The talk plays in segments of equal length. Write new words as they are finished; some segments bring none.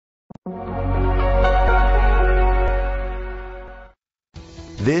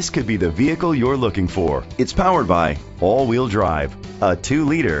This could be the vehicle you're looking for. It's powered by all-wheel drive, a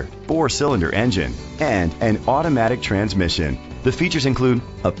 2-liter, 4-cylinder engine, and an automatic transmission. The features include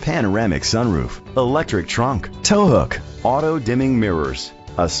a panoramic sunroof, electric trunk, tow hook, auto-dimming mirrors,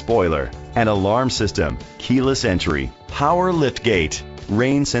 a spoiler, an alarm system, keyless entry, power liftgate,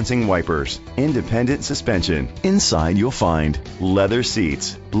 rain-sensing wipers, independent suspension. Inside you'll find leather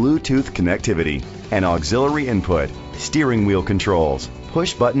seats, Bluetooth connectivity, an auxiliary input, steering wheel controls,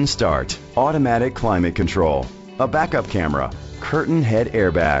 push-button start, automatic climate control, a backup camera, curtain head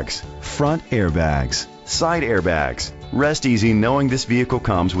airbags, front airbags, side airbags. Rest easy knowing this vehicle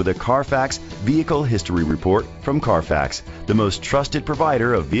comes with a Carfax Vehicle History Report from Carfax, the most trusted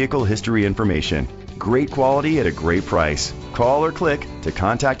provider of vehicle history information. Great quality at a great price. Call or click to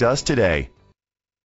contact us today.